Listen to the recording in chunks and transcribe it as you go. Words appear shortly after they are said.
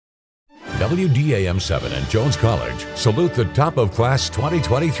WDAM 7 and Jones College salute the top of class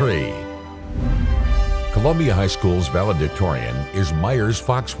 2023. Columbia High School's valedictorian is Myers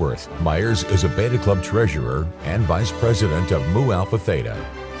Foxworth. Myers is a Beta Club treasurer and vice president of Mu Alpha Theta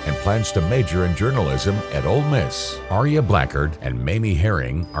and plans to major in journalism at Ole Miss. Aria Blackard and Mamie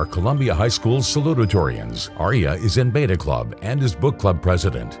Herring are Columbia High School's salutatorians. Aria is in Beta Club and is book club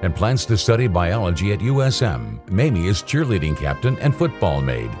president and plans to study biology at USM. Mamie is cheerleading captain and football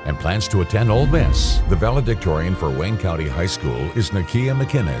maid and plans to attend Ole Miss. The valedictorian for Wayne County High School is Nakia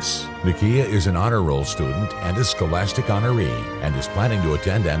McInnes. Nakia is an honor roll student and a scholastic honoree and is planning to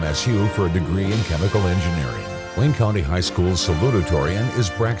attend MSU for a degree in chemical engineering. Wayne County High School's salutatorian is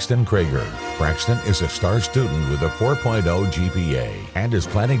Braxton Krager. Braxton is a star student with a 4.0 GPA and is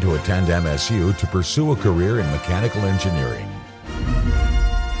planning to attend MSU to pursue a career in mechanical engineering.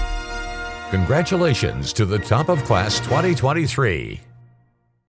 Congratulations to the top of class 2023.